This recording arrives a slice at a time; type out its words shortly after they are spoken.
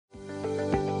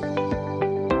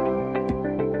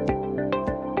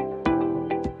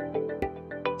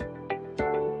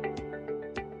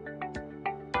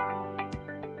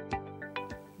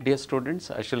Dear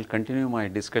students, I shall continue my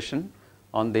discussion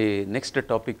on the next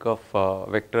topic of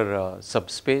vector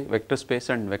subspace, vector space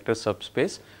and vector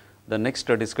subspace. The next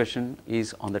discussion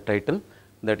is on the title,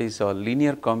 that is a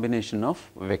linear combination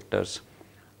of vectors.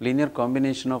 Linear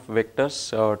combination of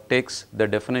vectors takes the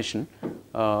definition.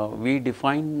 We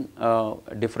define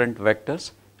different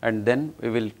vectors and then we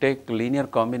will take linear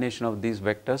combination of these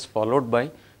vectors followed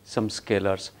by some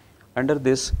scalars. Under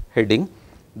this heading,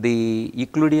 the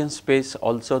Euclidean space,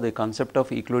 also the concept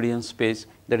of Euclidean space,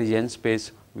 that is n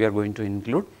space, we are going to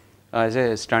include as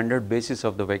a standard basis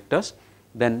of the vectors.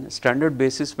 Then standard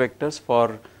basis vectors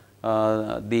for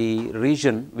the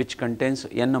region which contains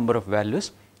n number of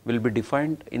values will be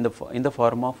defined in the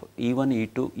form of E1,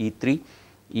 E2, E3,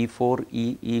 E4,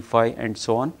 E5 and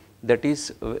so on. That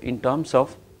is in terms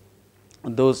of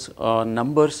those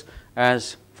numbers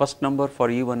as first number for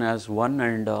E1 as 1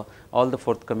 and all the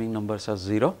forthcoming numbers as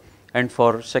 0, and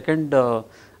for second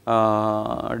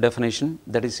definition,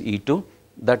 that is E2,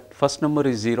 that first number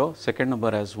is 0, second number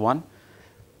as 1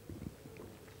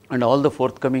 and all the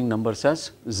forthcoming numbers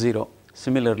as 0.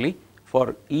 Similarly,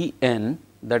 for En,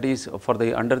 that is for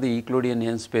the under the Euclidean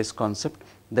n space concept,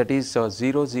 that is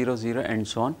 0, 0, 0 and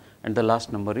so on, and the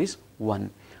last number is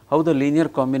 1. How the linear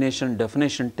combination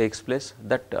definition takes place,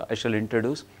 that I shall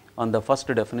introduce on the first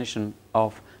definition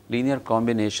of linear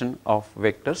combination of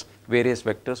vectors, various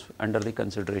vectors under the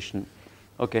consideration.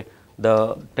 Okay.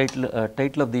 The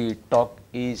title of the talk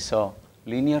is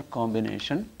linear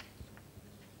combination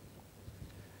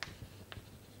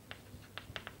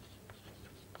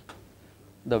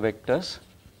the vectors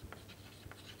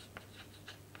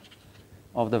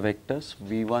of the vectors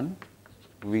V1,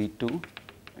 V2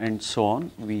 and so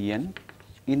on Vn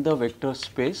in the vector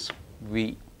space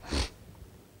V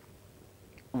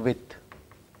with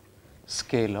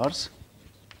scalars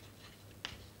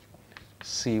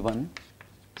C1,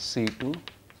 C2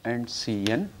 and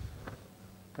Cn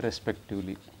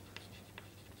respectively.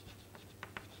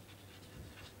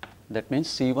 That means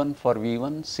C1 for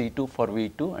V1, C2 for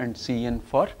V2 and Cn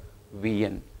for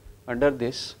Vn. Under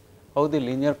this, how the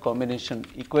linear combination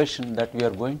equation that we are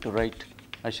going to write,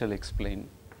 I shall explain.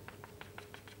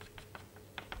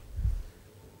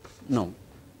 Now,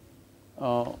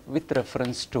 with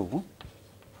reference to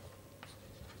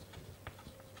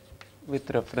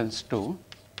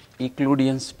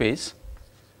Euclidean space,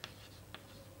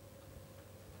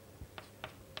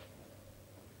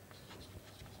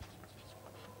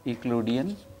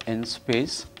 Euclidean n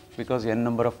space, because n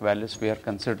number of values we are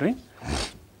considering,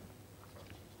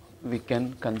 we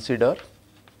can consider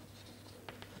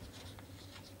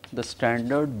the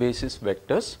standard basis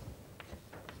vectors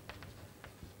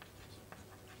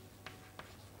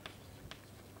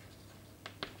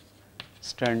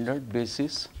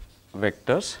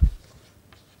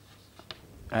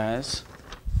as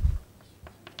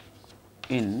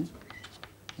in,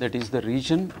 that is the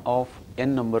region of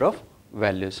n number of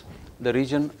values. The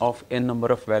region of n number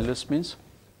of values means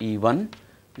E1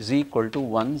 is equal to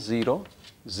 1, 0,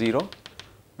 0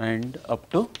 and up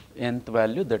to nth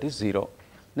value, that is 0.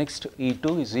 Next,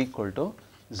 E2 is equal to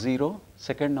 0,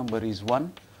 second number is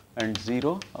 1 and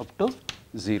 0 up to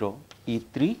 0.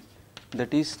 E3,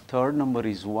 that is third number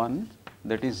is 1,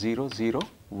 that is 0, 0,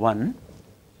 1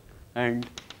 and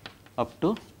up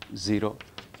to 0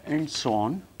 and so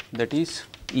on, that is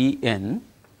En.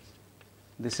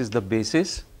 This is the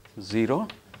basis 0,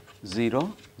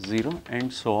 0, 0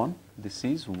 and so on, this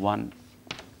is 1.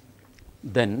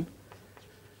 Then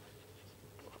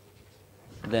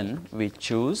we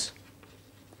choose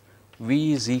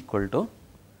V is equal to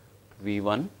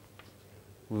V1,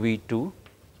 V2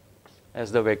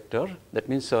 as the vector. That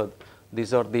means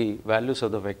these are the values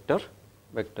of the vector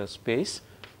space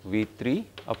V3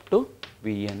 up to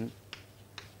Vn,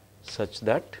 such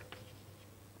that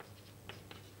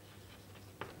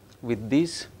with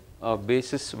these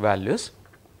basis values,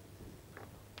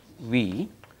 V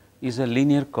is a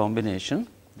linear combination,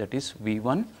 that is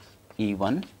V1,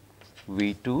 E1,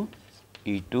 V2,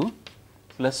 E2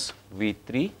 plus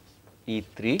V3,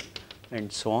 E3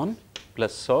 and so on,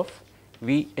 plus of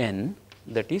Vn,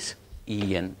 that is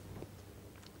En,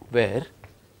 where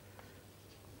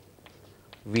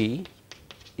V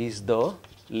is the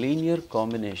linear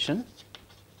combination.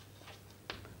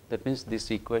 That means this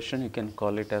equation you can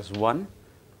call it as 1,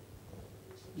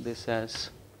 this as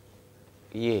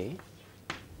A.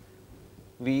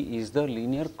 V is the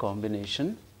linear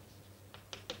combination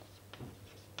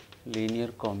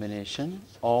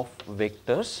of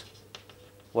vectors.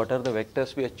 What are the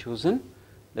vectors we have chosen?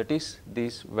 That is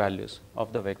these values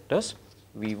of the vectors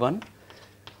V1,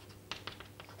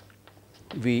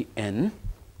 Vn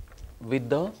with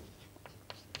the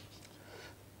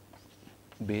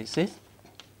basis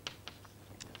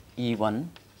E1,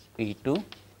 E2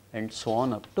 and so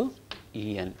on up to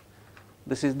En.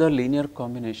 This is the linear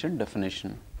combination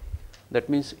definition. That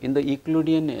means, in the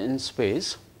Euclidean n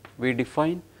space we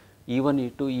define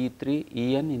E1, E2,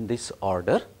 E3, En in this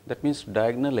order. That means,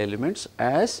 diagonal elements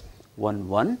as 1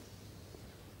 1,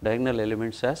 diagonal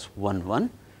elements as 1 1.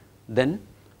 Then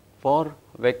for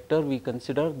vector we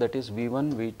consider, that is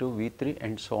V1, V2, V3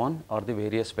 and so on are the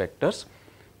various vectors.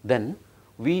 Then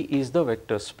V is the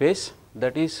vector space,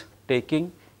 that is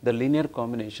taking the linear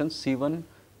combination C1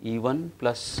 E1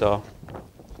 plus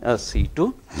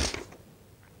C2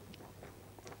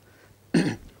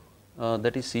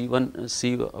 that is C1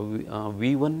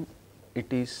 V1,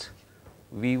 it is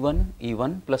V1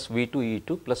 E1 plus V2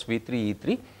 E2 plus V3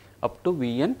 E3 up to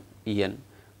Vn En.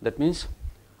 That means,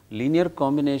 linear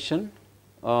combination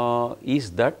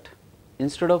is that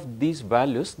instead of these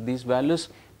values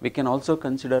we can also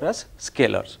consider as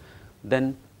scalars.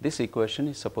 Then this equation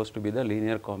is supposed to be the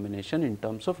linear combination in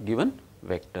terms of given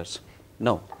vectors.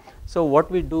 Now, so what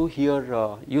we do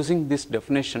here using this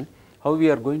definition, how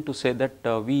we are going to say that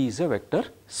V is a vector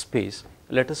space.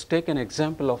 Let us take an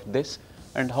example of this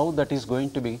and how that is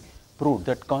going to be proved,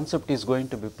 that concept is going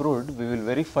to be proved. We will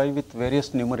verify with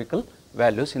various numerical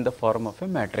values in the form of a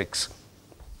matrix.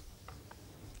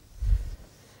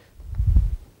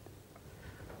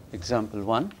 Example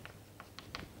 1,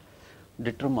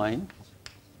 determine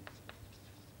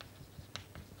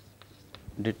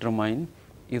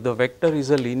if the vector is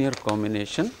a linear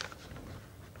combination,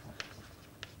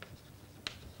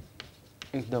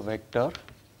 if the vector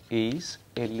is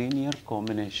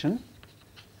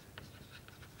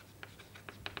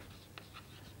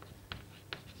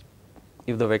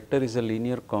a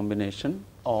linear combination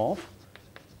of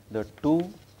the two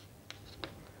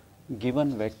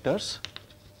given vectors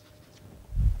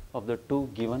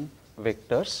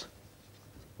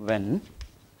when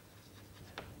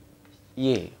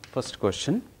A, first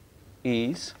question,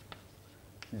 is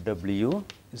W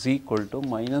is equal to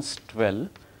minus 12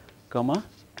 comma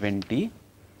 20,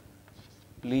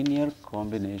 linear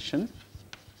combination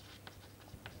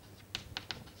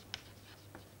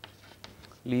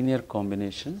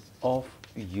of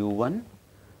U1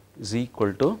 is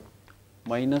equal to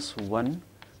minus 1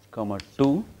 comma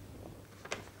 2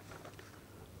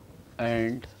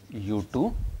 and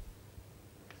U2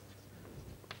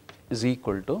 is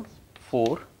equal to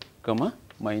 4 comma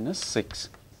minus 6.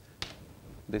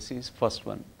 This is first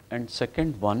one. And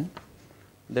second one,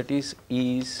 that is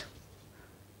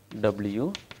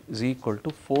W is equal to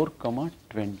 4 comma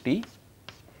 20,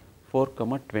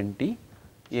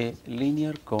 a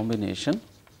linear combination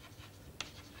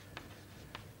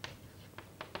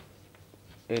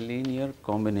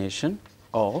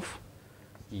of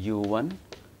U1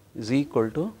 is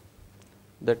equal to,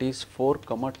 that is 2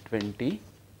 comma 20,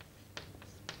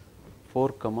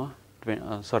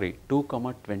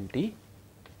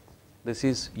 this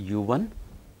is U1,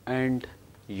 and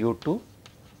U2,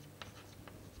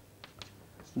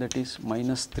 that is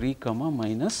minus 3 comma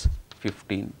minus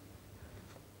 15,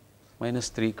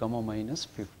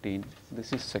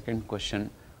 This is second question.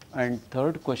 And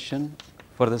third question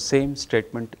for the same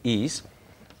statement is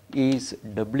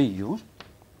W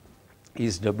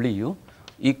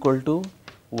equal to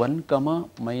 1 comma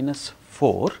minus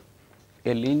 4,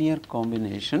 a linear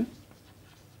combination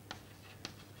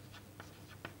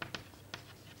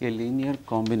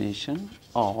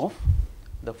of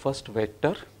the first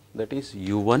vector, that is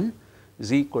U1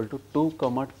 is equal to 2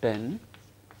 comma 10,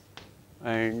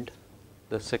 and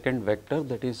the second vector,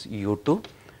 that is U2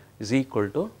 is equal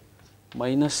to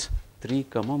minus 3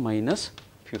 comma minus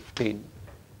 15.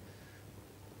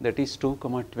 That is 2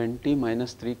 comma 20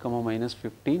 minus 3 comma minus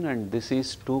 15, and this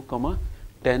is 2 comma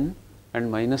 10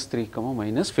 and minus 3 comma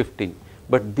minus 15.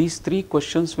 But these three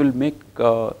questions will make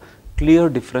clear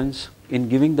difference in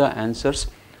giving the answers.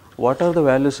 What are the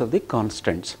values of the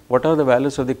constants? What are the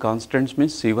values of the constants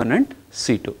means C1 and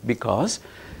C2, because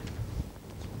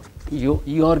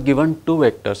you are given two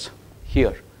vectors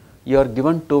here. You are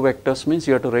given two vectors means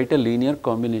you have to write a linear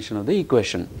combination of the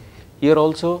equation. Here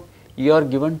also you are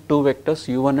given two vectors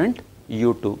U1 and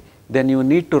U2. Then you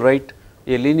need to write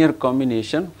a linear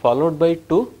combination followed by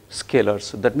two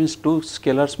scalars. That means two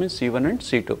scalars means C1 and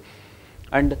C2.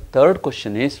 And third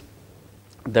question is,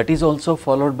 that is also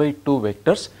followed by two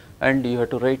vectors, and you have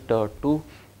to write two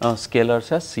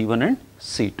scalars as C1 and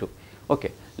C2.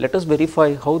 Okay, let us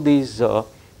verify how these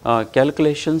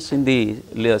calculations in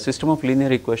the system of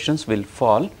linear equations will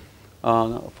fall,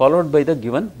 followed by the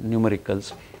given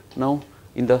numericals. Now,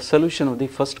 in the solution of the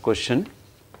first question,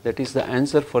 That is the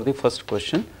answer for the first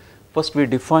question. First we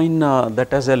define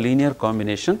that as a linear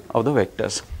combination of the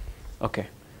vectors. Okay.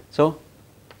 So,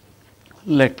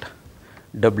 let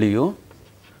W,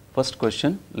 first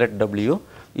question, let W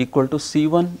equal to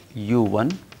C1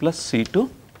 U1 plus C2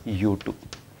 U2.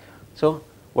 So,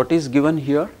 what is given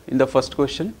here in the first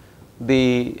question?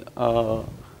 The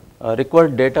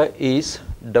required data is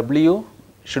W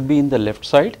should be in the left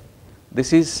side.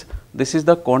 This is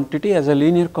the quantity as a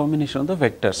linear combination of the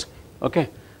vectors. Okay.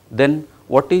 Then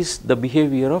what is the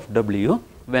behavior of W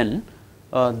when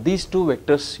these two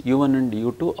vectors U1 and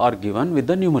U2 are given with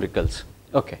the numericals?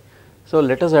 Okay. So,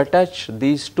 let us attach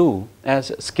these two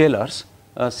as scalars.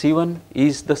 C1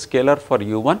 is the scalar for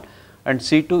U1 and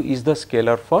C2 is the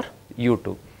scalar for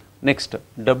U2. Next,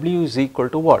 W is equal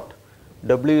to what?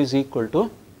 W is equal to,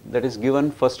 that is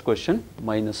given first question,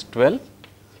 minus 12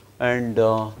 and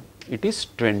it is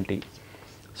 20.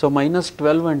 So, minus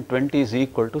 12 and 20 is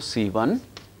equal to C1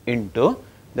 into,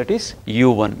 that is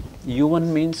U1.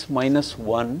 U1 means minus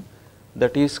 1,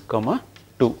 that is comma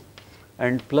 2,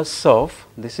 and plus of,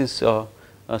 this is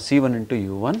C1 into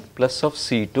U1 plus of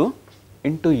C2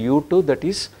 into U2, that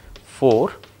is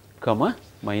 4 comma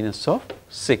minus of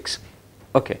 6.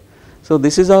 Okay. So,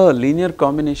 this is a linear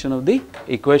combination of the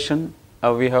equation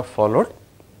we have followed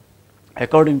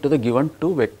according to the given two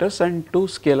vectors and two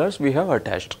scalars we have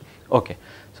attached. Okay.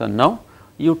 So, now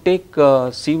you take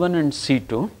C1 and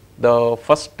C2, the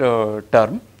first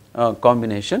term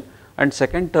combination, and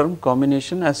second term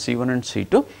combination as C1 and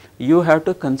C2, you have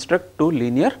to construct two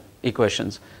linear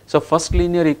equations. So, first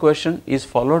linear equation is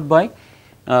followed by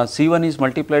C1 is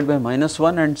multiplied by minus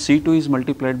 1 and C2 is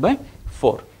multiplied by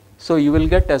 4. So, you will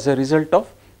get, as a result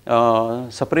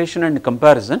of separation and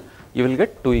comparison, you will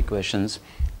get two equations.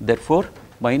 Therefore,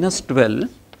 minus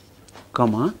 12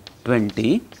 comma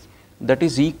 20, that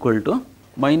is equal to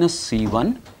minus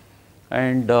C1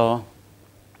 and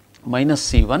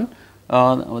minus C1,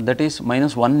 that is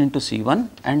minus 1 into C1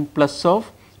 and plus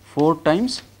of 4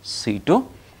 times C2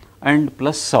 and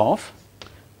plus of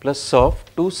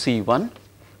 2C1,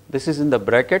 this is in the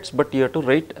brackets, but you have to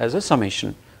write as a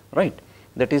summation, right.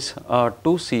 That is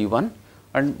 2C1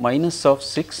 and minus of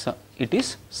 6, it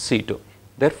is C2.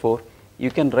 Therefore,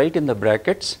 you can write in the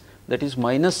brackets, that is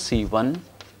minus C1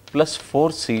 plus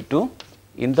 4C2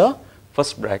 in the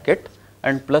first bracket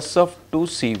and plus of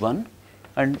 2C1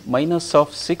 and minus of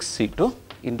 6C2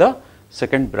 in the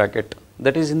second bracket.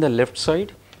 That is in the left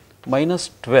side, minus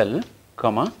 12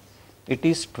 comma, it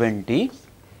is 20,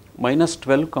 minus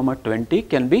 12 comma 20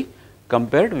 can be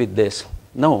compared with this.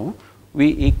 Now,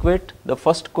 we equate the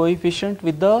first coefficient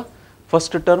with the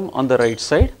first term on the right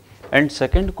side and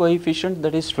second coefficient,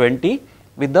 that is 20,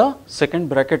 with the second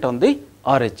bracket on the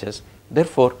RHS.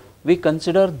 Therefore, we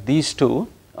consider these two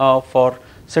for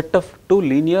set of two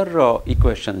linear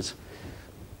equations.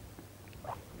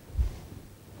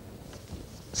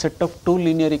 Set of two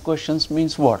linear equations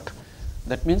means what?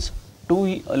 That means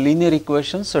two linear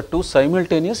equations or two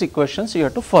simultaneous equations you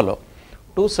have to follow.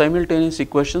 Two simultaneous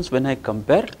equations when I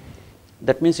compare,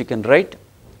 that means you can write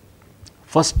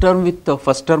first term with the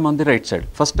first term on the right side,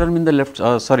 first term in the left,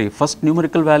 first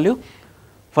numerical value,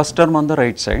 first term on the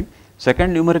right side,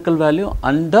 second numerical value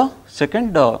and the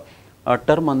second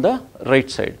term on the right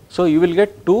side. So, you will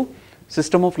get two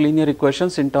system of linear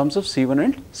equations in terms of C1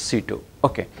 and C2.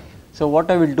 Okay. So,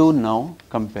 what I will do now,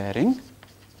 comparing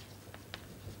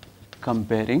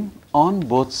on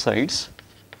both sides,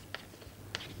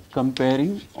 with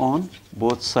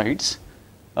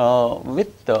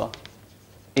the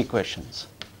equations.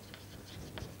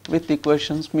 With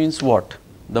equations means what?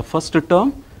 The first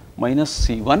term minus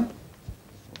C1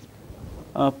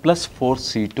 plus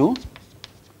 4C2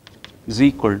 is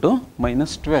equal to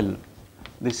minus 12.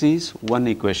 This is one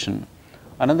equation.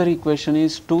 Another equation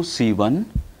is 2C1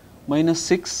 minus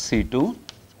 6C2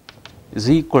 is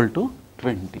equal to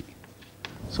 20.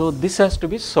 So, this has to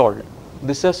be solved.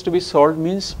 This has to be solved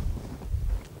means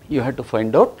you have to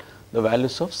find out the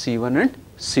values of C1 and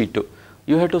C2.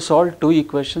 You have to solve two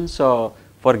equations for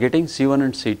getting C1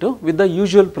 and C2 with the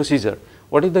usual procedure.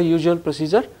 What is the usual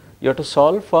procedure? You have to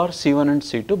solve for C1 and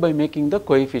C2 by making the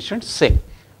coefficients same.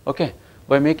 Okay.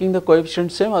 By making the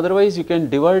coefficients same, otherwise you can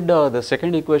divide the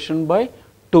second equation by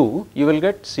 2, you will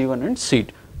get C1 and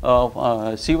C2.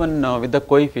 C1 with the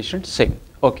coefficient same.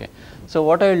 Okay. So,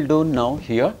 what I will do now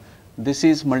here, this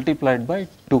is multiplied by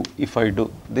 2 if I do.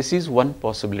 This is one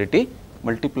possibility,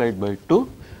 multiplied by 2,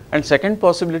 and second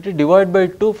possibility divide by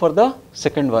 2 for the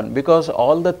second one, because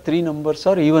all the three numbers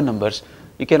are even numbers.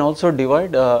 You can also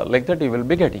divide like that, you will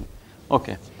be getting.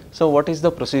 Okay. So, what is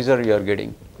the procedure you are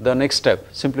getting? The next step,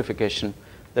 simplification,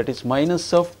 that is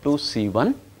minus of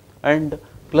 2C1 and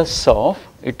plus of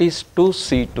it is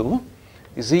 2C2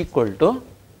 is equal to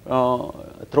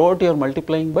throughout you are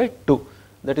multiplying by 2,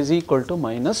 that is equal to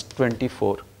minus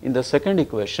 24. In the second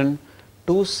equation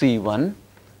 2C1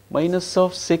 minus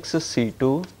of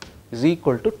 6C2 is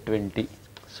equal to 20.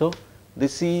 So,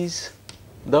 this is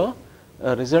the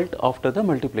result after the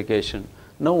multiplication.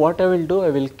 Now, what I will do, I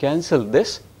will cancel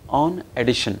this on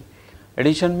addition.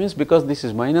 Addition means, because this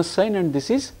is minus sign and this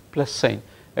is plus sign,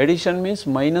 addition means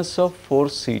minus of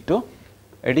 4C2,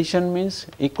 addition means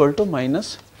equal to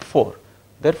minus 4.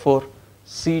 Therefore,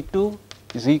 C2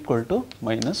 is equal to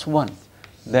minus 1.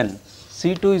 Then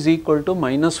C2 is equal to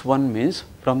minus 1 means,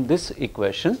 from this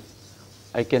equation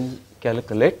I can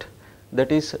calculate,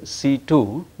 that is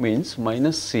C2 means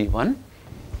minus C1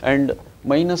 and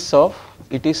minus of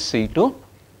it is C2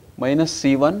 minus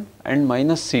C1 and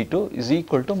minus C2 is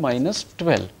equal to minus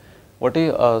 12. What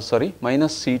is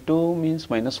minus C2 means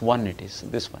minus 1, it is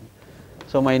this one.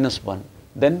 So, minus 1,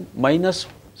 then minus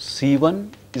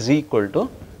C1 is equal to,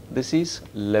 this is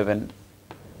 11,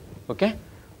 okay.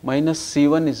 Minus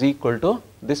C1 is equal to,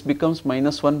 this becomes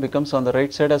minus 1 becomes on the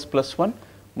right side as plus 1,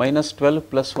 minus 12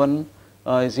 plus 1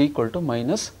 is equal to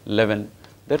minus 11.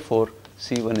 Therefore,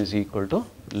 C1 is equal to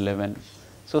 11.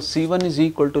 So, C1 is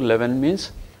equal to 11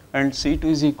 means, and C2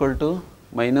 is equal to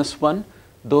minus 1,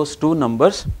 those two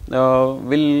numbers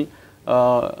will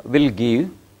give,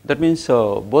 that means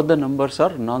both the numbers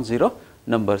are non-zero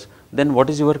numbers. Then what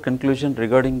is your conclusion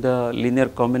regarding the linear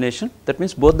combination? That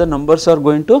means both the numbers are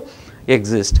going to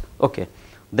exist, okay.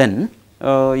 Then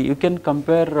you can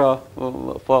compare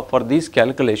for these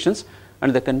calculations,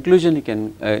 and the conclusion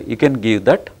you can give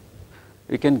that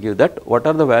what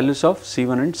are the values of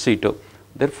C1 and C2.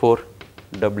 Therefore,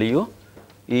 W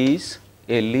is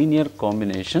a linear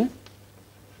combination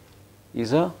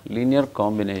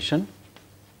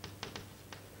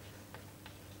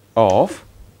of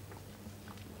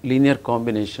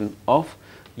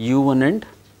U1 and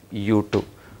U2.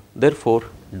 Therefore,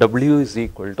 W is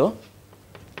equal to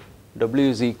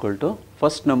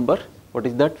first number, what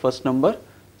is that first number?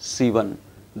 C1,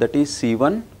 that is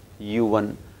C1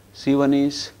 U1, C1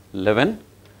 is 11,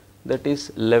 that is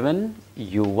 11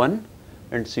 U1,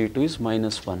 and C2 is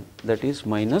minus 1, that is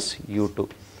minus U2.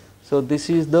 So, this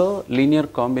is the linear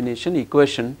combination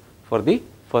equation for the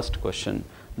first question.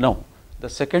 Now, the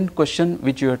second question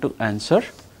which you have to answer,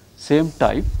 same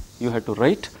type you have to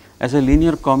write as a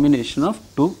linear combination of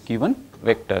two given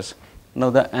vectors.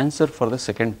 Now, the answer for the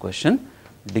second question,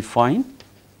 define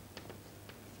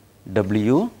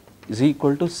W is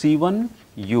equal to C1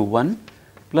 U1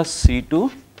 plus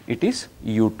C2, it is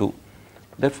U2.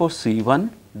 Therefore,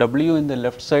 C1, W in the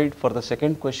left side for the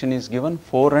second question is given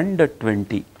 4 and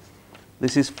 20.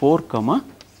 This is 4 comma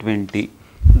 20.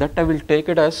 That I will take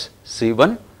it as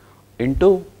C1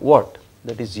 into what?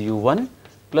 That is U1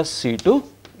 plus C2,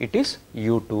 it is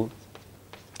U2.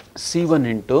 C1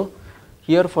 into,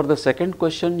 here for the second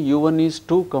question U1 is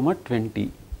 2 comma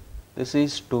 20. This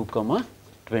is 2 comma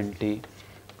 20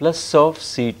 plus of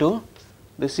C2,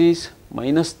 this is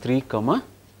minus 3 comma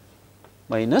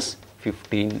minus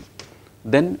 15.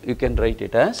 Then you can write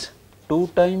it as 2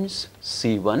 times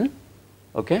C1,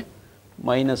 okay,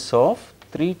 minus of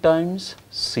 3 times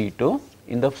C2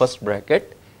 in the first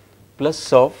bracket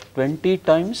plus of 20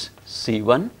 times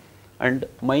C1 and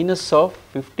minus of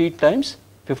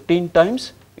 15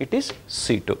 times it is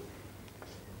C2.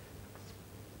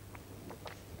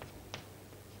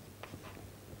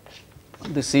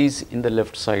 This is in the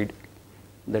left side,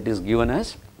 that is given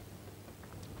as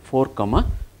 4 comma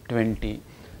 20.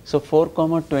 So, 4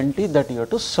 comma 20 that you have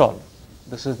to solve.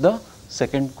 This is the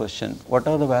second question. What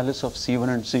are the values of C1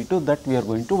 and C2 that we are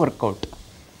going to work out,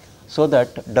 so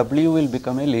that W will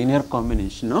become a linear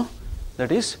combination of,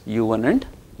 that is U1 and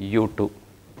U2.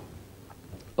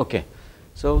 Okay.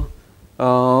 So,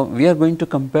 we are going to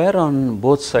compare on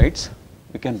both sides.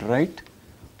 We can write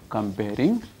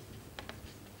comparing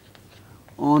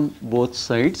on both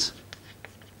sides,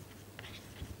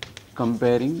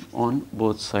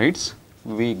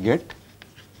 we get,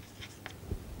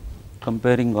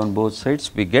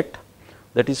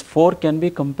 that is 4 can be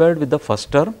compared with the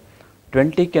first term,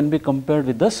 20 can be compared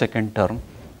with the second term.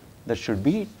 That should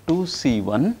be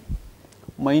 2C1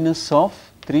 minus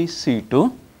of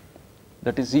 3C2,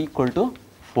 that is equal to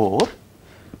 4,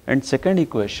 and second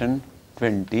equation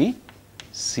 20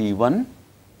 C1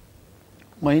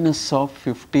 minus of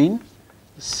 15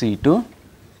 C2,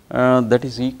 that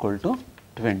is equal to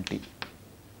 20.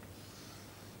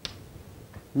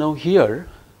 Now, here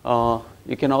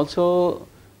you can also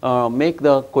make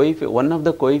the one of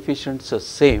the coefficients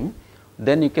same,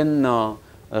 then you can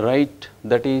write,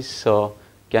 that is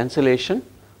cancellation,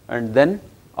 and then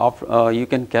you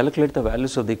can calculate the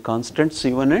values of the constant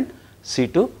C1 and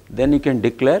C2, then you can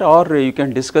declare or you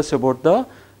can discuss about the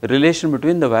relation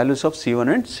between the values of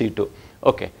C1 and C2.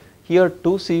 Okay. Here 2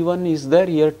 C1 is there,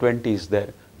 here 20 is there,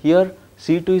 here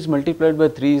C2 is multiplied by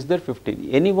 3 is there 15,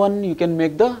 any one you can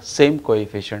make the same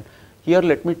coefficient. Here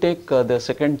let me take the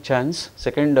second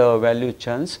value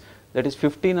chance, that is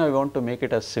 15, I want to make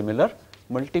it as similar,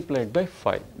 multiplied by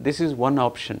 5. This is one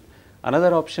option.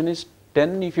 Another option is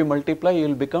 10, if you multiply you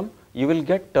will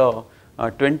get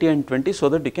 20 and 20, so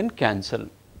that you can cancel.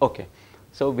 Okay.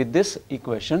 So with this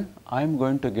equation I am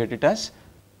going to get it as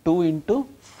 2 into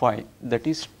 5, that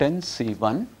is 10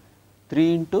 C1,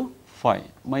 3 into 5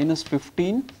 minus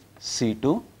 15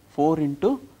 C2, 4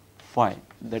 into 5,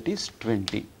 that is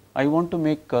 20. I want to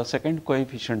make second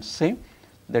coefficient same,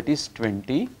 that is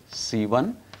 20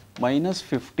 C1 minus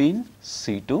 15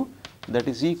 C2, that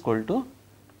is equal to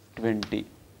 20.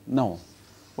 Now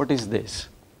what is this?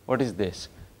 What is this?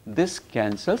 This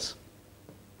cancels,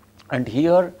 and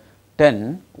here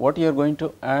 10, what you are going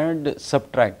to add,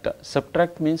 subtract.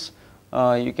 Subtract means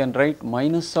you can write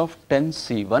minus of 10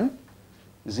 C1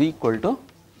 is equal to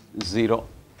 0.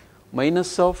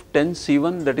 Minus of 10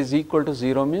 C1, that is equal to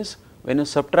 0 means when you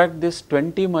subtract this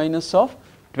 20 minus of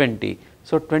 20.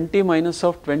 So 20 minus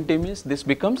of 20 means this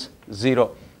becomes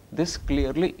 0. This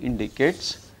clearly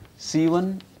indicates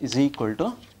C1 is equal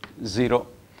to 0.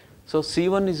 So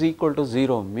C1 is equal to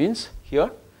 0 means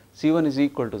here C1 is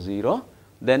equal to 0,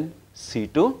 then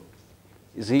C2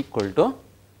 is equal to,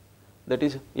 that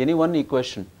is any one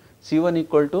equation, C1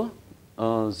 equal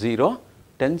to 0,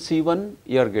 10 C1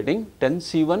 you are getting, 10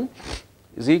 C1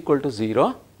 is equal to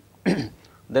 0,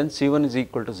 then C1 is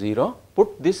equal to 0,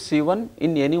 put this C1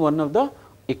 in any one of the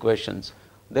equations.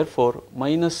 Therefore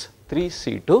minus 3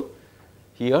 C2,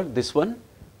 here this one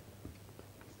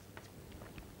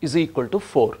is equal to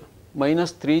 4,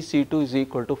 minus 3 C2 is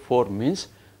equal to 4 means,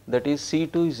 that is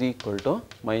C2 is equal to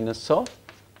minus of,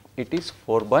 it is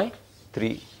 4 by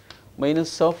 3,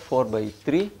 minus of 4 by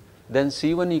 3, then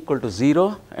C1 equal to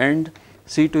 0 and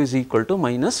C2 is equal to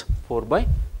minus 4 by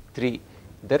 3.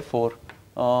 Therefore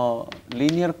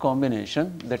linear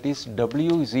combination, that is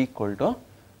W is equal to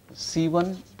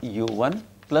C1 U1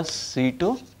 plus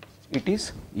C2, it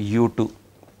is U2.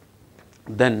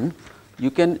 Then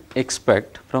you can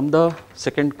expect from the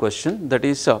second question, that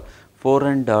is 4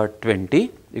 and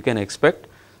 20, you can expect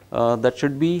that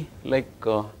should be like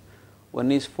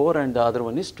one is 4 and the other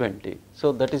one is 20.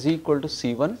 So that is equal to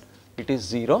C1, it is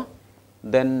 0,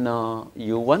 then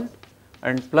U1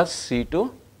 and plus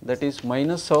C2, that is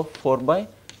minus of 4 by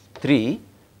 3,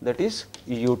 that is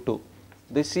U2.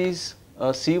 This is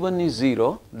C1 is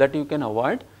 0, that you can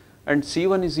avoid, and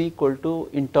C1 is equal to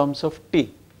in terms of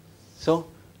T. So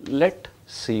let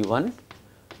C1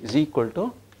 is equal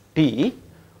to T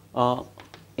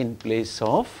in place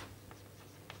of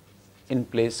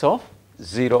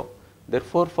 0.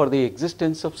 Therefore for the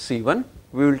existence of C1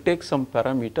 we will take some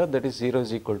parameter, that is 0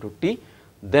 is equal to T.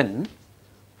 Then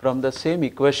from the same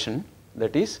equation,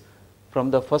 that is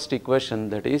from the first equation,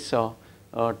 that is 2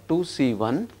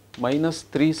 C1 minus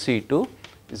 3 C2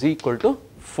 is equal to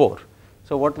 4.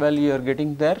 So what value you are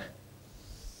getting there?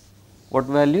 What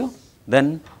value?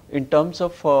 Then in terms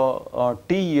of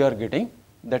T you are getting,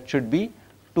 that should be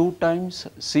 2 times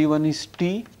C1 is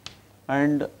T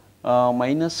and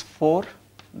minus 4,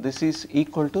 this is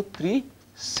equal to 3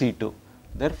 C2.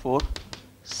 Therefore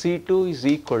C2 is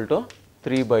equal to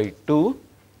 3 by 2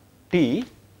 T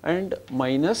and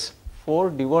minus 4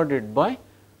 divided by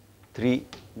 3,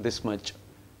 this much.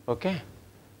 Okay.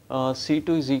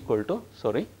 C2 is equal to,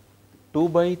 2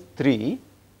 by 3,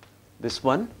 this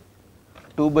one,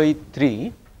 2 by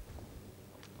 3,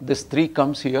 this 3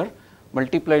 comes here,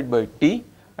 multiplied by T,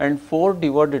 and 4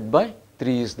 divided by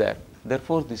 3 is there.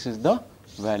 Therefore this is the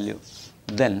value.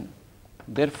 Then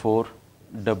therefore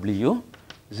W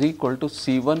is equal to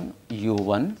C1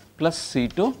 U1 plus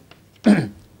C2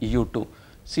 U2.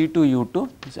 C2 U2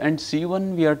 and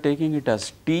C1 we are taking it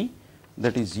as T,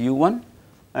 that is U1,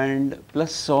 and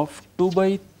plus of 2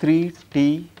 by 3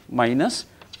 T minus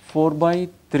 4 by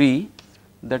 3,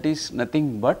 that is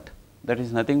nothing but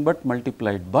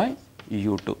multiplied by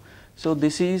U2. So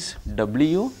this is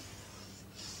W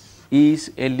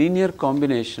is a linear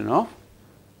combination of,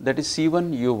 that is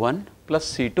C1 U1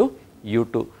 plus C2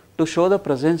 U2. To show the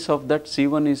presence of that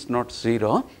C1 is not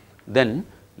 0, then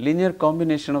linear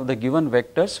combination of the given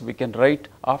vectors we can write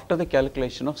after the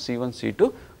calculation of C1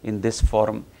 C2 in this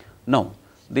form. Now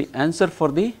the answer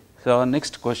for the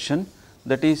next question,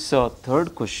 that is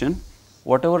third question,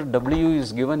 whatever W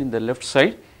is given in the left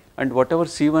side and whatever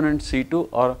C1 and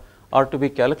C2 are to be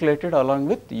calculated along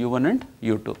with u1 and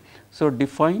u2. So,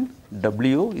 define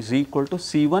W is equal to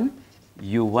C1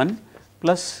 u1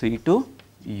 plus C2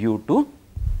 u2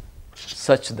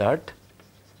 such that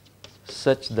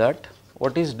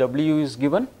what is W is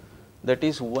given, that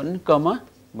is 1 comma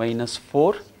minus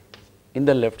 4 in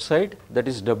the left side, that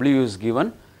is W is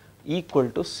given equal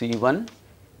to C1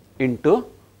 into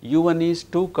u1 is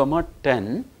 2 comma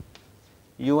 10,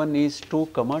 u1 is 2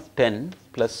 comma 10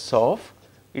 plus of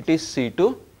it is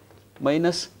C2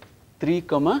 minus 3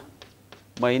 comma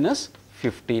minus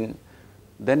 15.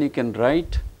 Then you can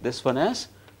write this one as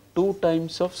 2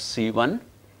 times of C1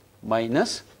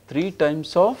 minus 3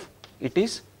 times of it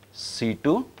is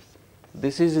C2,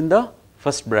 this is in the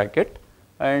first bracket,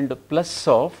 and plus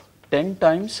of 10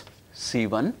 times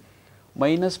C1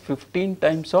 minus 15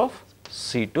 times of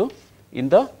C2 in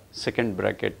the second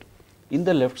bracket. In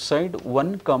the left side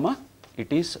 1 comma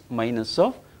it is minus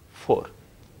of 4.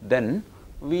 Then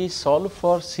we solve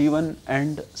for C1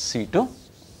 and C2.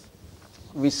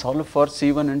 We solve for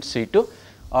C1 and C2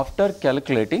 after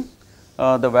calculating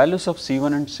the values of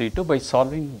C1 and C2 by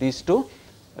solving these two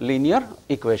linear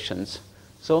equations.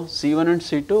 So, C1 and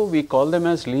C2 we call them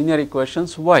as linear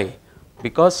equations. Why?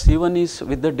 Because C1 is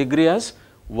with the degree as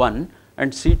 1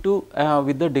 and C2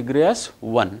 with the degree as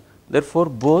 1. Therefore,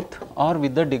 both are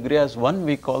with the degree as 1,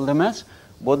 we call them as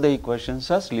both the equations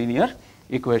as linear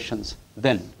equations.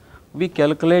 Then we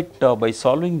calculate by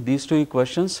solving these two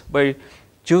equations by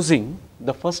choosing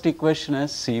the first equation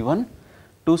as C1,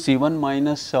 2 C1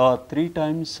 minus 3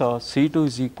 times C2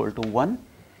 is equal to 1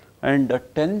 and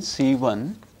 10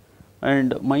 C1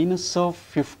 and minus of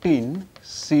 15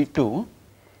 C2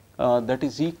 that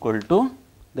is equal to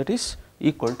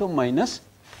minus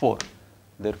 4.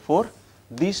 Therefore,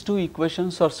 these two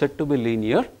equations are said to be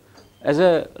linear as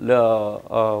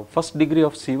a first degree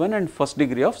of C1 and first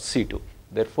degree of C2.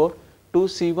 Therefore, 2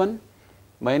 C1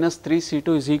 minus 3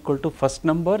 C2 is equal to first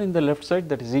number in the left side,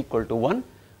 that is equal to 1,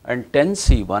 and 10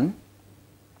 C1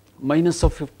 minus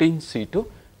of 15 C2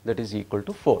 that is equal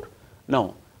to 4.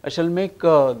 Now, I shall make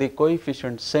the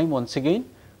coefficients same once again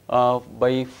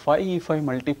by 5 if I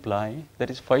multiply, that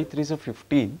is 5 3s are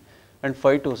 15 and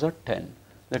 5 2s are 10,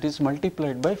 that is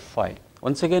multiplied by 5.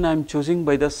 Once again I am choosing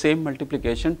by the same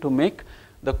multiplication to make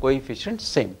the coefficient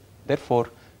same. Therefore,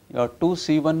 2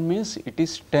 C1 means it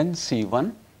is 10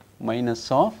 C1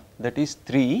 minus of that is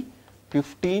 3,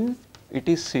 15 it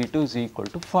is C2 is equal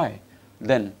to 5.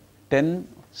 Then 10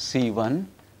 C1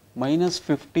 minus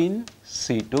 15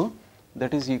 C2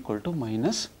 that is equal to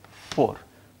minus 4.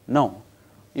 Now,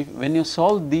 when you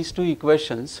solve these two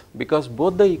equations, because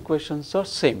both the equations are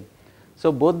same,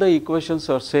 so both the equations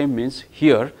are same means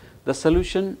here the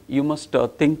solution you must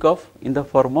think of in the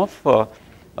form of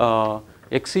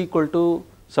x equal to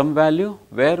some value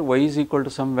where y is equal to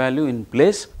some value in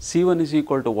place, C1 is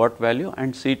equal to what value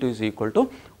and C2 is equal to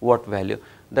what value.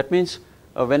 That means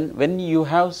when you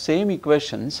have same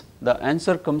equations, the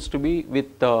answer comes to be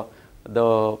with the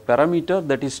parameter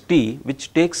that is t,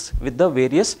 which takes with the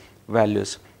various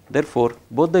values. Therefore,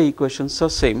 both the equations are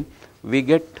same. We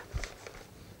get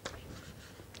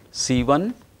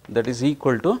C1 that is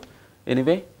equal to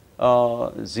anyway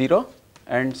 0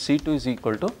 and C2 is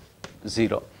equal to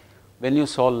 0. When you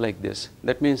solve like this,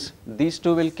 that means these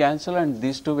two will cancel and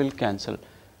these two will cancel.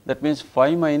 That means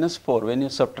 5 minus 4, when you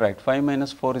subtract 5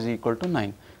 minus 4 is equal to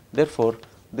 9. Therefore,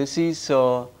 this is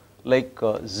like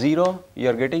 0 you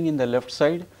are getting in the left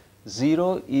side,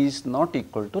 0 is not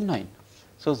equal to 9.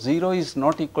 So, 0 is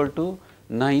not equal to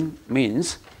 9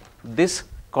 means this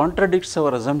contradicts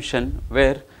our assumption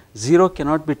where 0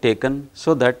 cannot be taken,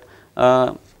 so that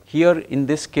here in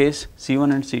this case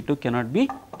C1 and C2 cannot be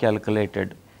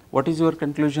calculated. What is your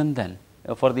conclusion then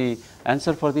for the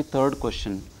answer for the third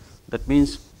question? That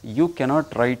means you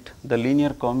cannot write the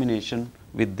linear combination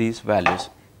with these values.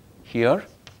 Here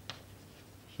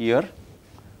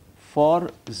for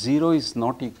 0 is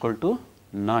not equal to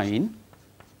 9,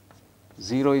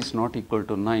 0 is not equal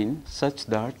to 9 such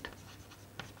that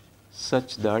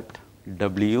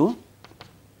W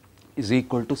is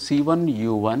equal to C1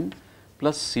 U1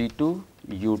 plus C2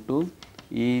 U2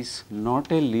 is not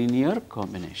a linear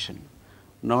combination,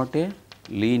 not a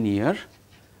linear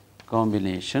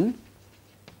combination,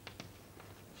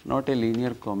 not a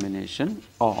linear combination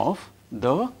of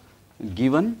the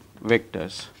given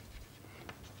vectors.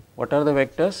 What are the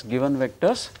vectors? Given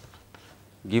vectors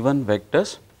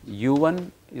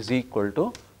U1 is equal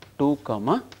to 2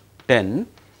 comma 10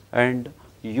 and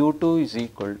U2 is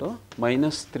equal to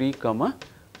minus 3 comma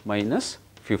minus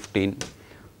 15.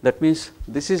 That means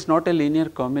this is not a linear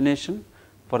combination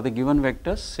for the given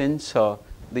vectors, since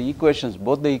the equations,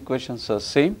 both the equations are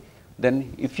same.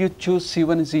 then if you choose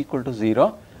C1 is equal to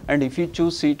 0 and if you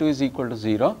choose C2 is equal to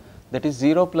 0, that is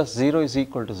 0 plus 0 is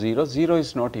equal to 0, 0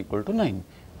 is not equal to 9.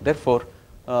 Therefore,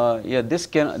 yeah, this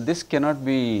cannot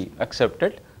be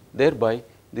accepted, thereby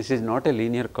this is not a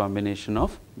linear combination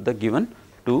of the given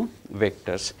two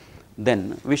vectors.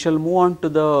 Then we shall move on to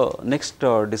the next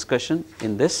discussion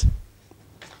in this.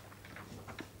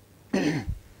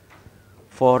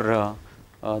 For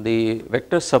the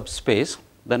vector subspace,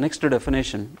 the next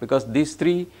definition, because these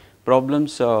three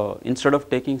problems instead of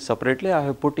taking separately, I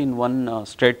have put in one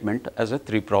statement as a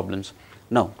three problems.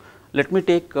 Now, let me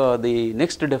take the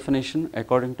next definition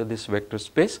according to this vector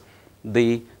space,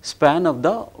 the span of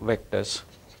the vectors.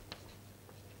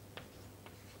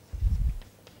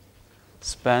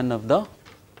 Span of the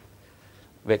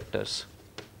vectors.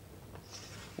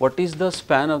 What is the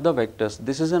span of the vectors?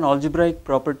 This is an algebraic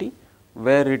property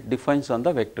where it defines on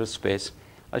the vector space.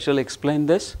 I shall explain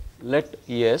this. Let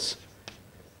S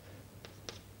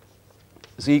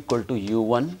is equal to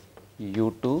U1,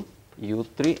 U2,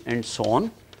 U3 and so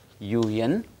on,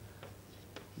 Un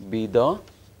be the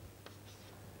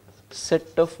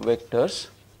set of vectors,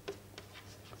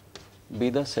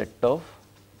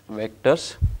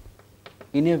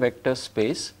 in a vector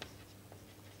space,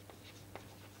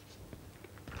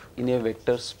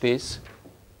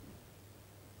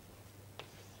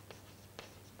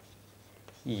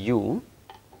 U,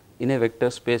 in a vector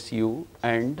space U,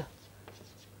 and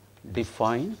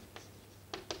define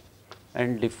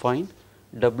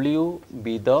W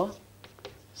be the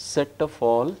set of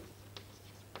all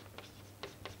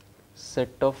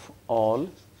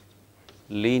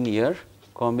linear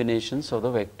combinations of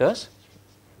the vectors,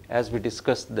 as we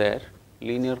discussed there,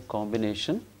 linear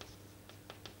combination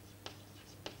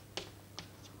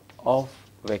of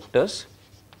vectors,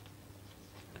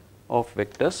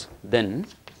 then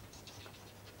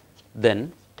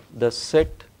the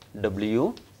set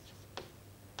W,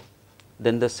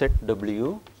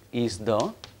 is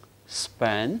the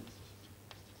span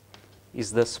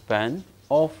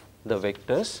of the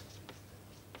vectors,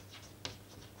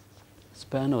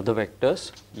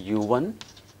 U1,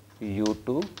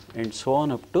 U2 and so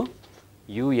on up to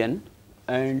Un,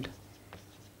 and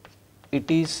it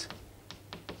is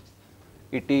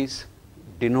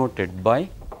denoted by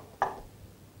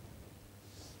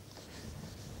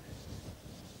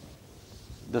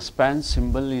the span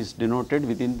symbol is denoted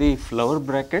within the flower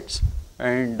brackets,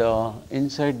 and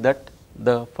inside that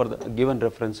for the given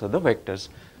reference of the vectors,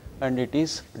 and it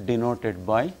is denoted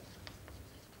by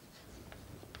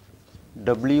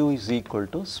W is equal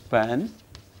to span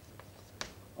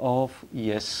of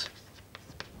S,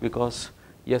 because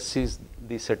S is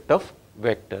the set of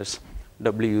vectors,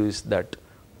 W is that.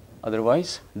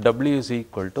 Otherwise, W is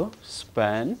equal to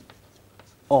span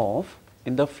of,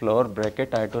 in the flower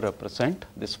bracket I have to represent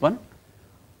this one,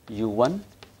 U1,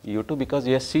 U2, because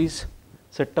S is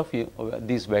set of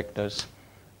these vectors,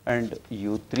 and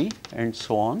U3 and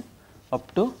so on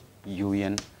up to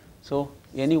Un. So,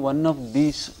 any one of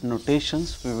these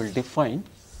notations we will define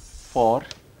for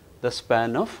the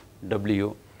span of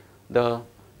W. The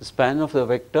span of the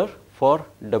vector for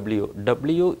W.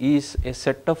 W is a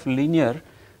set of linear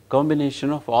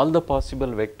combination of all the possible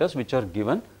vectors which are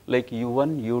given, like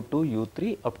U1, U2,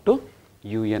 U3 up to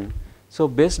Un. So,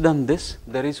 based on this,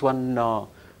 there is one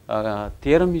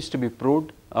theorem is to be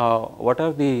proved. What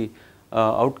are the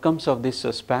outcomes of this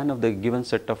span of the given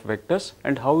set of vectors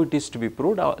and how it is to be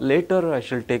proved? Later I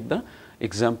shall take the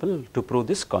example to prove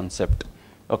this concept.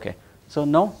 Okay. So,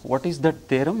 now what is that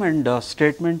theorem and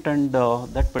statement, and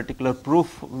that particular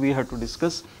proof we have to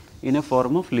discuss in a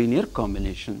form of linear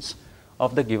combinations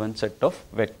of the given set of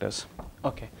vectors.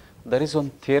 Okay. There is one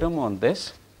theorem on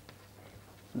this.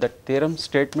 That theorem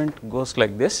statement goes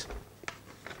like this: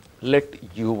 let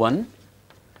U1,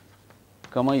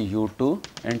 U2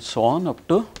 and so on up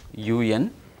to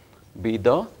Un be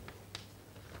the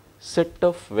set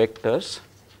of vectors,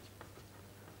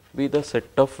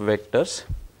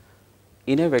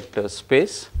 in a vector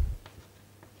space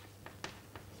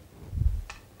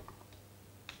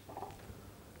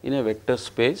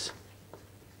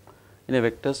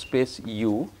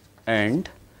U, and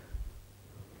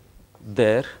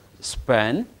their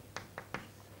span,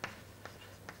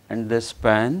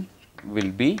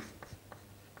 will be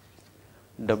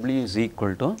W is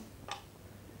equal to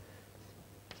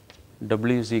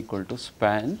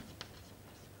span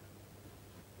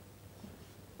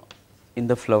in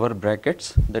the flower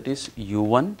brackets, that is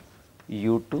U1,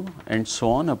 U2 and so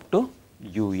on up to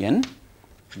Un.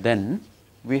 Then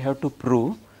we have to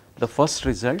prove the first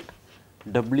result,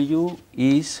 W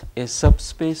is a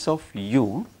subspace of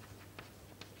U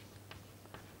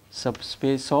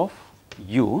subspace of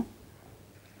U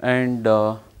and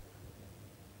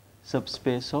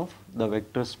subspace of the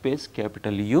vector space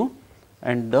capital U,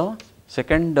 and the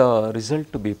second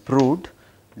result to be proved,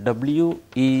 W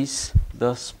is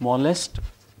the smallest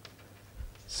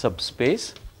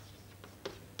subspace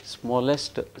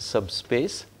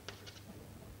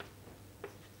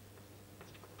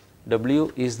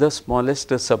W is the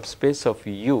smallest subspace of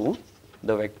U,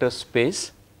 the vector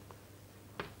space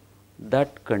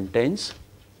that contains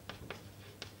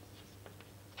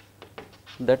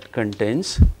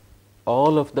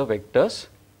all of the vectors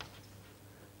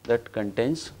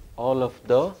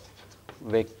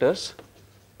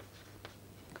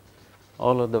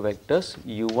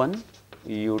U1,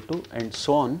 U2 and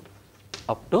so on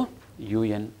up to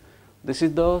Un. This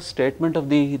is the statement of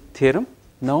the theorem.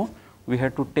 Now we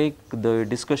have to take the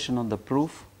discussion on the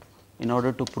proof in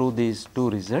order to prove these two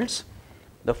results.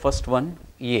 The first one,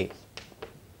 A.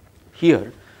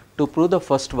 Here to prove the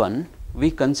first one,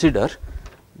 we consider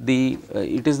the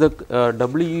it is the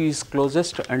W is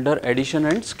closest under addition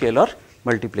and scalar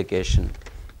multiplication.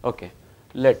 Okay.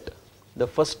 Let the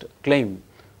first claim,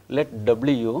 let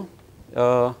W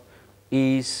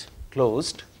is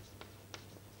closed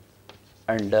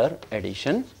under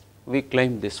addition. We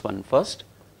claim this one first,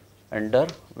 under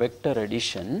vector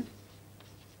addition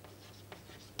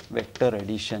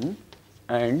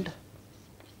and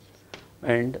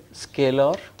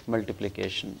scalar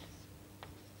multiplication.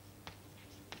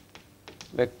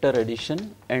 Vector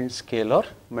addition and scalar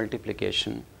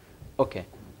multiplication. Okay.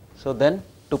 So then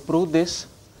to prove this,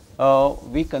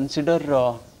 we consider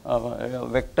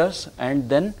vectors and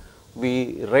then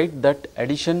we write that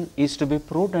addition is to be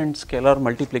proved and scalar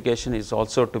multiplication is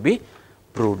also to be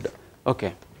proved.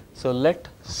 Okay. So let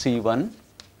C1,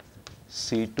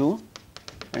 C2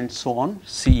 and so on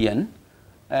Cn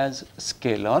as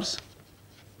scalars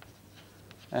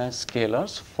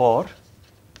for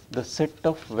the set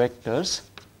of vectors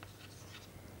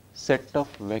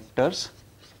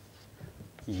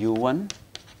U1,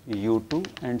 U2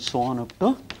 and so on up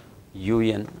to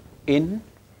Un in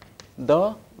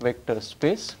the vector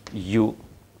space U,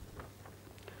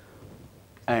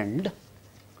 and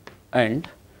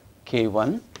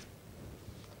K1,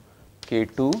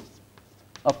 K2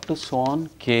 up to so on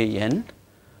Kn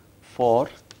for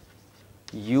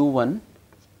U1,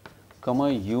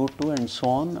 U2 and so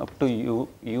on up to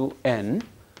Un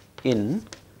in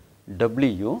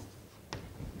W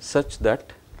such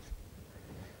that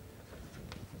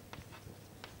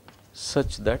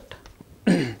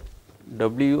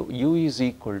U is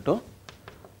equal to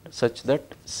such that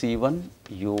C1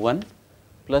 U1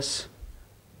 plus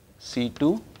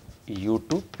C2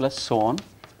 U2 plus so on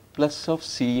plus of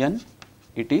Cn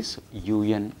it is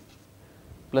Un,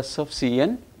 plus of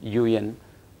Cn Un,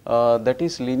 that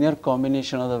is linear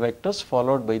combination of the vectors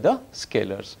followed by the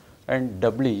scalars, and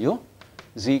W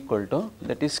is equal to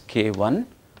that is K1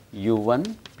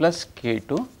 U1 plus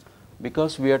K2,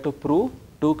 because we have to prove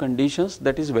two conditions,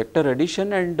 that is vector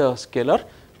addition and scalar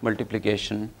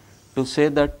multiplication. To say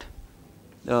that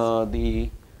the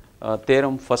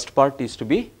theorem first part is to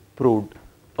be proved.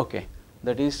 Okay.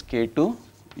 That is K2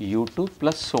 U2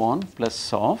 plus so on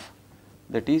plus of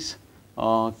that is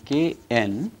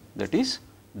Kn, that is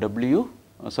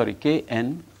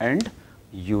Kn and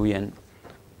Un.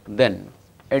 Then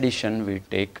addition we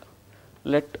take,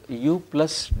 let U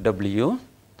plus W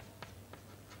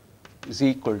is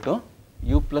equal to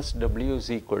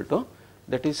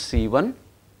that is C1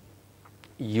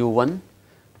 U1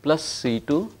 plus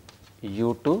C2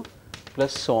 U2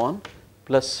 plus so on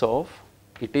plus of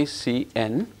it is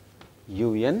Cn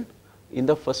Un in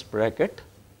the first bracket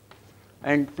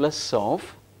and plus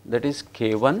of that is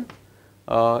K1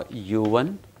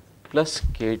 U1 plus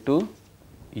K2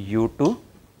 U2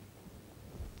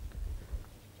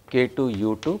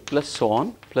 plus so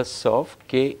on plus of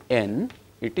Kn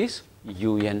it is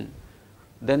Un.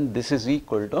 Then this is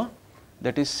equal to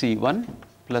that is C1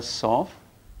 plus of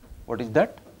what is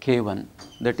that K1,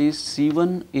 that is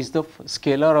C1 is the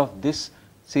scalar of this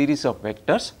series of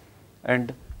vectors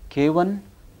and K1,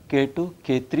 K2,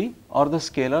 K3 are the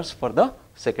scalars for the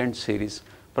second series.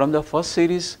 From the first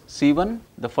series C1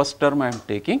 the first term I am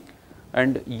taking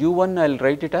and U1 I will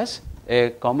write it as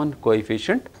a common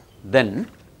coefficient, then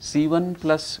C1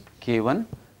 plus K1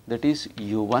 that is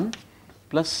U1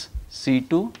 plus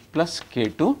C2 plus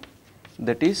K2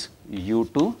 that is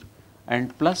U2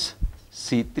 and plus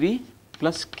C3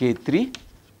 plus K3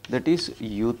 that is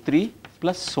U3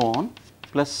 plus so on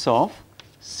plus of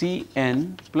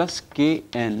Cn plus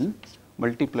Kn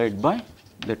multiplied by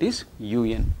that is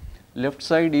Un. Left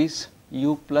side is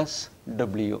U plus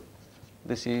W.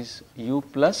 this is u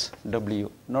plus w,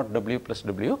 not w plus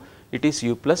w, it is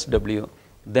u plus w.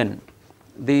 Then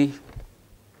the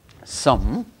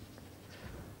sum,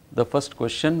 the first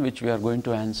question which we are going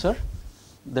to answer,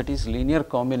 that is linear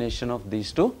combination of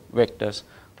these two vectors.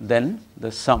 Then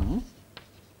the sum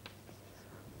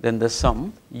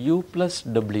u plus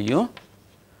w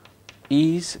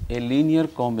is a linear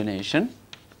combination,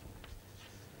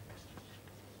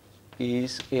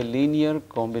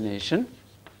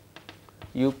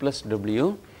 u plus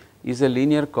w is a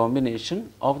linear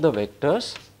combination of the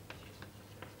vectors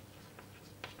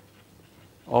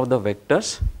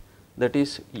that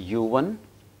is u1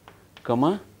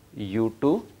 comma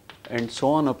u2 and so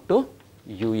on up to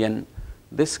un.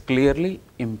 This clearly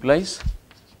implies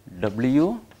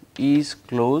W is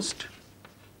closed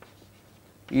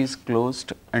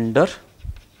under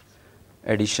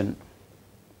addition,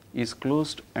 is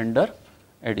closed under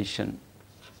addition.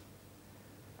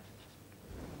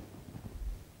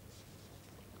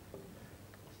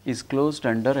 Is closed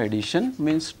under addition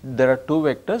means there are two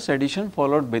vectors, addition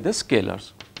followed by the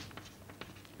scalars.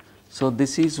 So,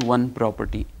 this is one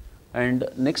property, and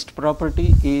next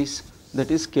property is,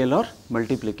 that is scalar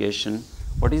multiplication.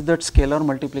 What is that scalar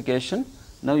multiplication?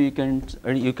 Now, you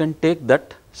can take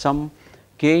that some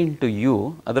k into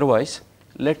u, otherwise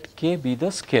let k be the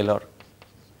scalar,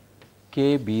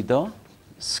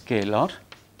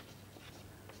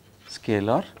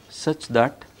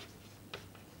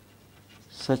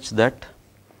 such that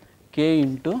k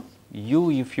into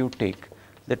u if you take,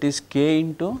 that is k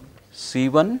into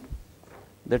C1,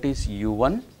 that is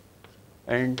u1,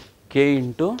 and k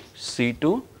into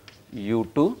C2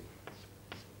 u2,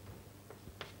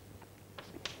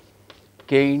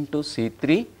 k into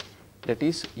C3, that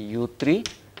is u3,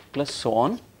 plus so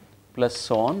on plus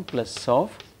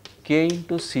of k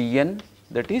into Cn,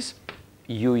 that is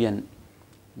un.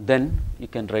 Then you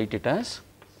can write it as,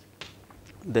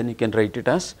 that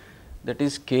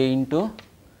is k into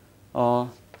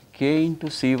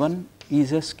C1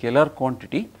 is a scalar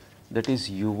quantity, that is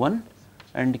u1,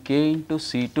 and k into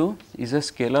C2 is a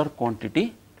scalar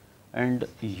quantity, and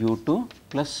u2,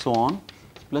 plus so on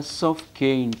plus of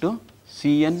k into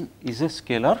Cn is a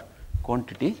scalar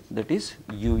quantity, that is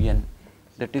un,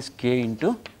 that is k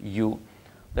into u.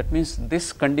 That means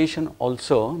this condition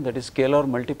also, that is scalar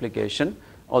multiplication,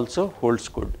 also holds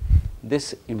good.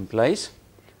 This implies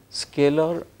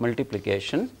scalar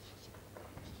multiplication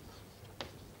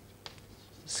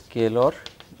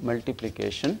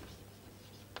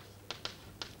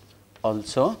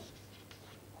also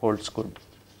holds good.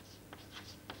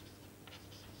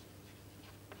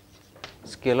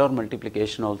 Scalar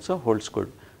multiplication also holds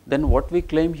good. Then what we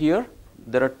claim here,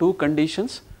 there are two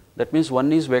conditions, that means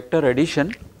one is vector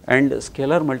addition and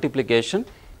scalar multiplication,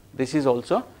 this is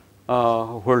also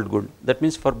hold good. That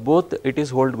means for both it is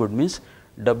hold good, means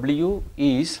W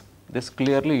is, this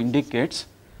clearly indicates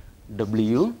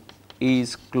W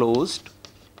is closed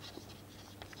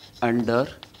under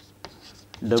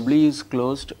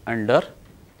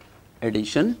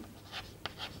addition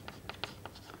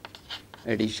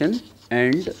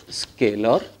and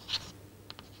scalar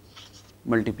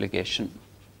multiplication.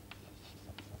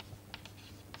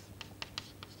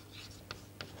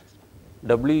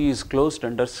 W is closed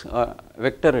under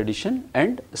vector addition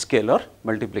and scalar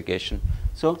multiplication.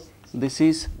 So, this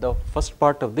is the first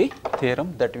part of the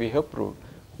theorem that we have proved.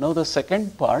 Now, the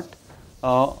second part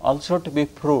also to be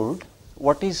proved,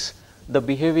 what is the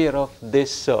behavior of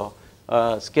this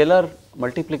scalar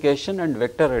multiplication and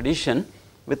vector addition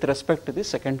with respect to the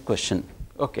second question.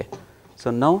 Okay. So,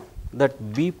 now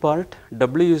that B part,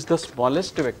 W is the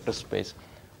smallest vector space.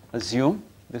 Assume,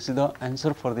 this is the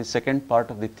answer for the second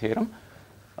part of the theorem.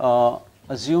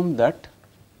 Assume that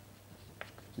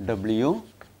W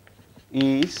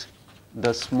is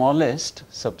the smallest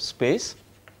subspace,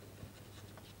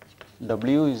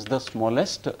 W is the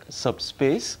smallest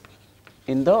subspace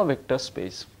in the vector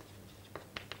space,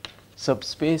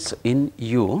 subspace in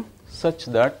U, such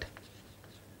that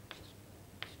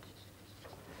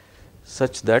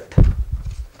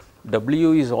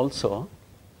W is also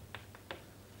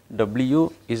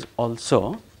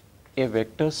a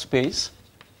vector space.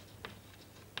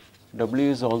 W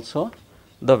is also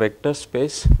the vector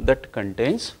space that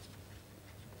contains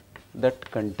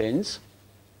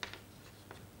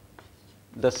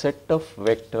the set of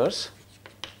vectors,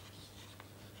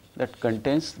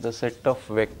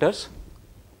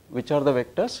 which are the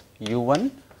vectors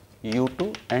u1,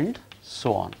 u2 and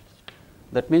so on.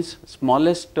 That means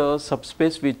smallest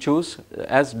subspace we choose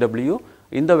as W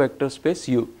in the vector space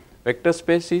U. Vector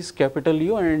space is capital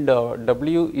U and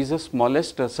W is the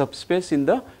smallest subspace in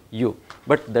the u,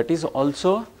 but that is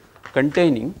also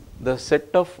containing the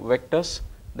set of vectors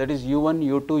that is u1,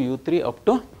 u2, u3 up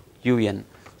to un,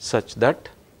 such that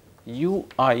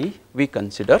ui we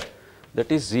consider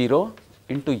that is 0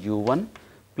 into u1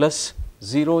 plus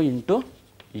 0 into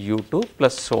u2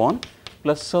 plus so on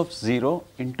plus of 0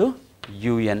 into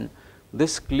un.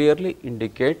 This clearly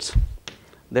indicates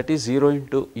that is 0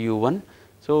 into u1.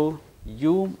 So,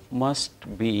 u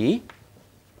must be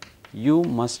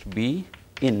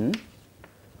in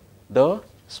the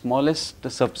smallest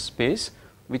subspace,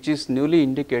 which is newly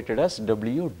indicated as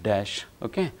w dash.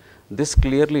 Okay. This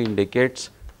clearly indicates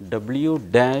w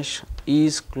dash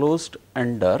is closed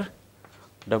under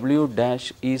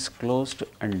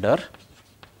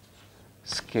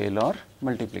scalar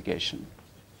multiplication.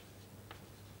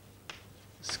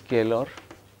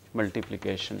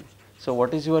 So,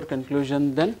 what is your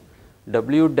conclusion then?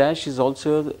 W dash is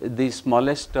also the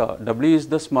smallest, W is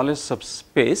the smallest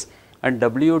subspace, and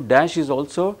W dash is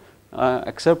also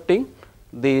accepting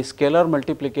the scalar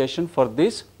multiplication for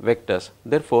these vectors.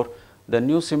 Therefore, the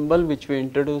new symbol which we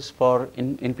introduce for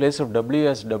in place of W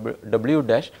as W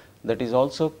dash, that is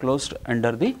also closed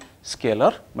under the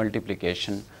scalar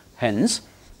multiplication. Hence,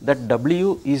 that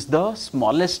W is the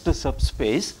smallest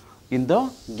subspace in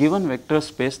the given vector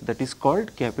space, that is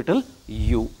called capital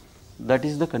U. That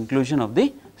is the conclusion of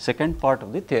the second part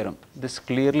of the theorem. This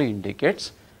clearly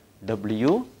indicates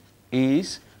W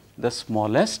is the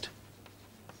smallest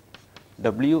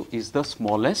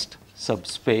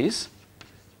subspace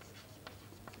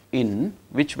in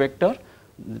which vector?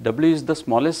 W is the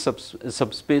smallest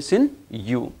subspace in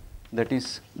U, that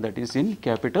is in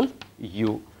capital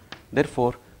U.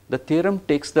 Therefore, the theorem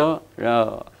takes the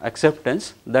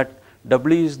acceptance that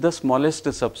W is the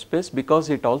smallest subspace because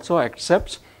it also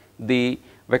accepts the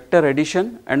vector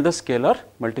addition and the scalar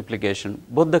multiplication.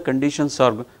 Both the conditions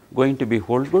are going to be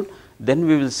hold good. Then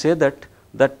we will say that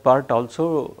that part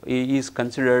also is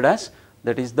considered as,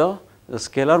 that is the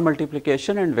scalar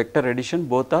multiplication and vector addition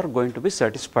both are going to be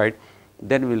satisfied.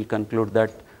 Then we will conclude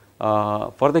that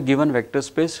for the given vector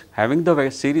space having the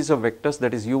series of vectors,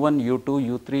 that is u1,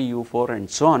 u2, u3, u4 and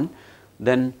so on,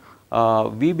 then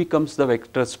V becomes the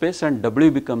vector space and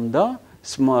W become the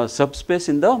subspace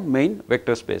in the main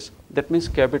vector space. That means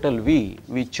capital V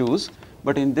we choose,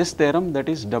 but in this theorem, that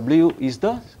is W is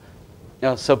the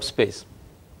subspace.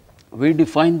 We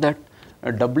define that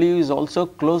W is also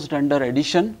closed under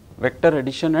addition, vector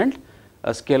addition and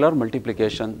scalar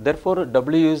multiplication. Therefore,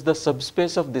 W is the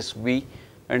subspace of this V,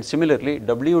 and similarly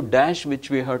W dash, which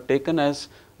we have taken as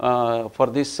for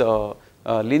this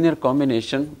linear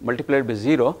combination multiplied by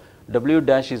 0, W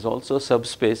dash is also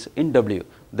subspace in W.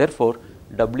 Therefore,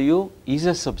 W is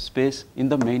a subspace in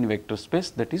the main vector space,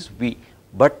 that is V,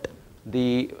 but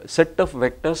the set of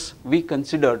vectors we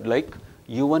considered like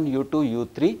u1, u2,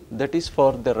 u3, that is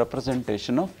for the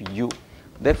representation of U.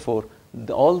 Therefore,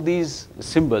 all these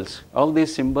symbols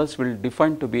will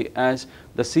define to be as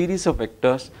the series of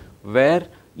vectors where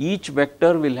each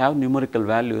vector will have numerical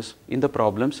values in the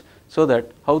problems, so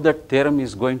that how that theorem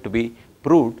is going to be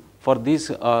proved for these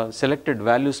selected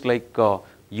values like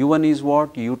u1 is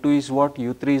what, u2 is what,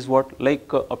 u3 is what,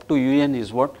 like up to un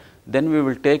is what, then we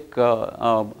will take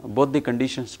both the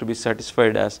conditions to be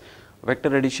satisfied as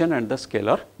vector addition and the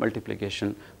scalar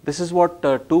multiplication. This is what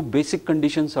two basic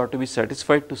conditions are to be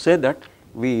satisfied to say that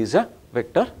V is a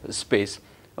vector space.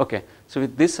 Okay. So,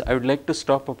 with this I would like to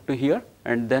stop up to here,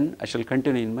 and then I shall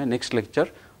continue in my next lecture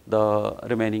the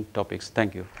remaining topics.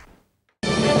 Thank you.